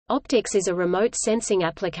Opticks is a remote sensing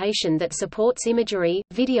application that supports imagery,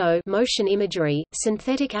 video, motion imagery,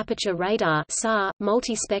 synthetic aperture radar (SAR),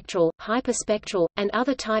 multispectral, hyperspectral, and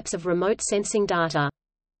other types of remote sensing data.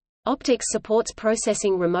 Opticks supports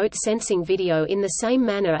processing remote sensing video in the same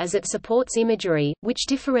manner as it supports imagery, which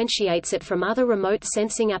differentiates it from other remote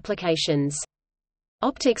sensing applications.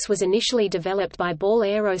 Opticks was initially developed by Ball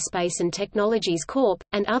Aerospace and Technologies Corp.,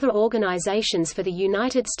 and other organizations for the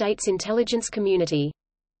United States intelligence community.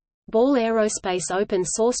 Ball Aerospace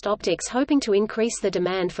open-sourced Opticks hoping to increase the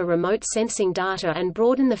demand for remote sensing data and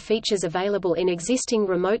broaden the features available in existing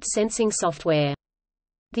remote sensing software.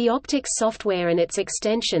 The Opticks software and its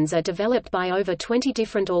extensions are developed by over 20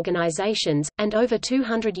 different organizations, and over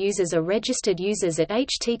 200 users are registered users at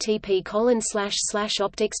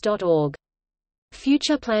http://opticks.org.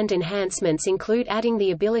 Future planned enhancements include adding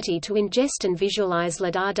the ability to ingest and visualize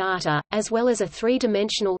LiDAR data, as well as a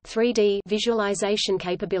three-dimensional 3D visualization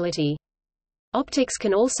capability. Opticks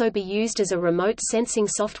can also be used as a remote sensing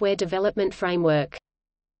software development framework.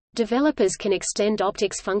 Developers can extend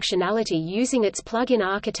Opticks functionality using its plug-in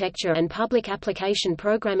architecture and Public Application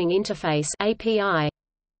Programming Interface (API).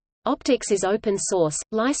 Opticks is open source,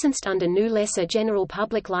 licensed under GNU Lesser General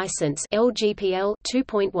Public License (LGPL)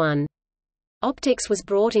 2.1. Opticks was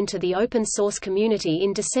brought into the open source community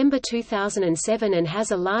in December 2007 and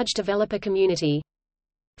has a large developer community.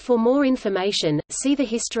 For more information, see the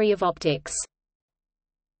history of Opticks.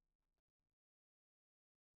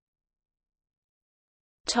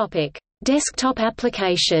 Topic: Desktop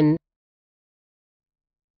application.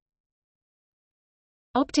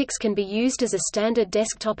 Opticks can be used as a standard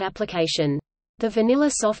desktop application. The vanilla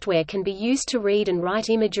software can be used to read and write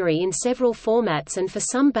imagery in several formats and for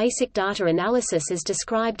some basic data analysis as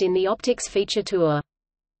described in the Opticks feature tour.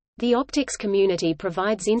 The Opticks community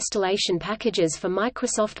provides installation packages for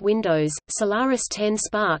Microsoft Windows, Solaris 10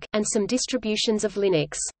 Spark, and some distributions of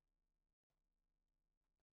Linux.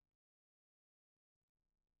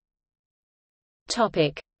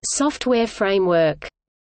 Topic: Software framework.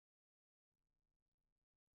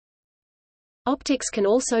 Opticks can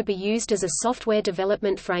also be used as a software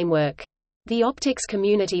development framework. The Opticks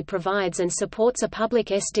community provides and supports a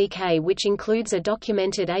public SDK which includes a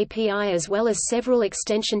documented API as well as several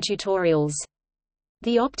extension tutorials.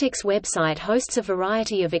 The Opticks website hosts a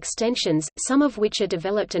variety of extensions, some of which are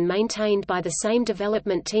developed and maintained by the same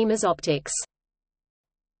development team as Opticks.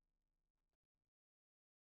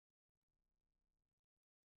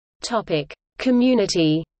 Topic: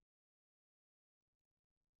 Community.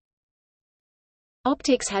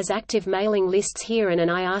 Opticks has active mailing lists here and an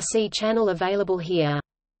IRC channel available here.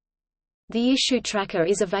 The issue tracker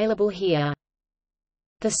is available here.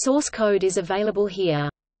 The source code is available here.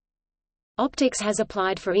 Opticks has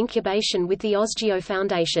applied for incubation with the OSGeo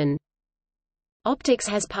Foundation. Opticks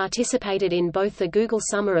has participated in both the Google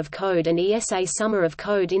Summer of Code and ESA Summer of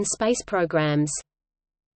Code in Space programs.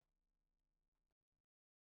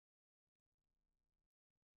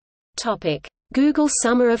 Topic: Google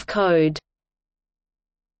Summer of Code.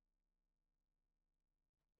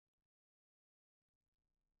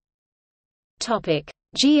 Topic: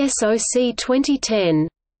 GSoC 2010.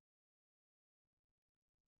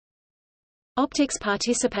 Opticks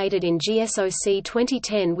participated in GSoC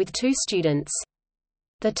 2010 with 2 students.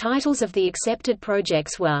 The titles of the accepted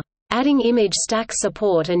projects were Adding Image Stack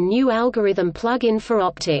Support and New Algorithm Plugin for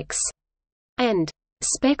Opticks, and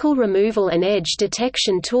Speckle Removal and Edge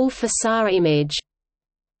Detection Tool for SAR Image.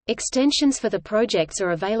 Extensions for the projects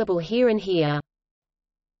are available here and here.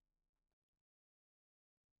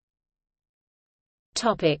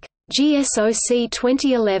 Topic: GSoC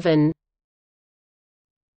 2011.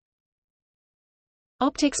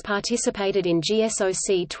 Opticks participated in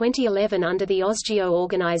GSoC 2011 under the OSGeo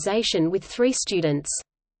organization with 3 students.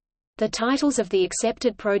 The titles of the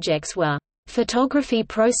accepted projects were Photography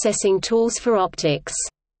Processing Tools for Opticks,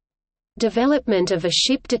 Development of a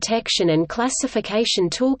Ship Detection and Classification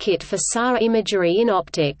Toolkit for SAR Imagery in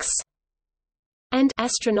Opticks, and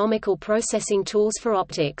Astronomical Processing Tools for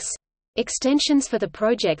Opticks. Extensions for the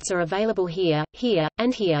projects are available here, here,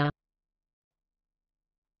 and here.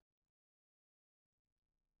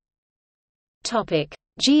 Topic: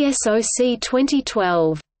 GSoC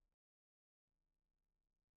 2012.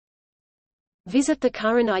 Visit the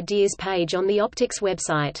current ideas page on the Opticks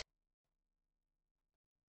website.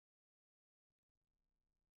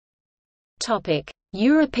 Topic: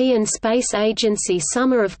 European Space Agency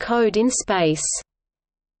Summer of Code in Space.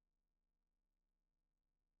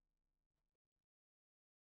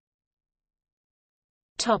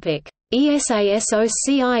 Topic: ESA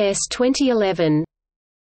SOCIS 2011.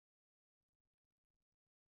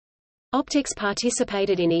 Opticks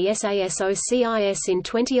participated in SOCIS in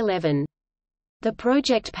 2011. The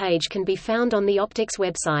project page can be found on the Opticks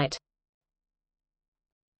website.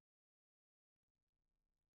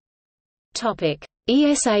 Topic: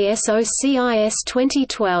 SOCIS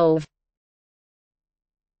 2012.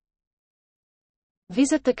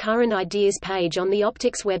 Visit the current ideas page on the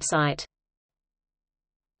Opticks website.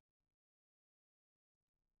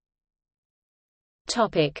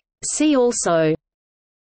 Topic: See also: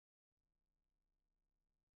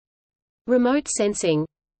 remote sensing,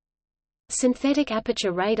 synthetic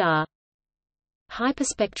aperture radar,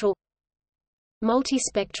 hyperspectral,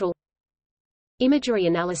 multispectral, imagery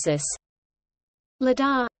analysis,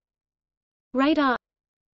 LiDAR, radar,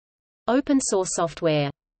 open source software.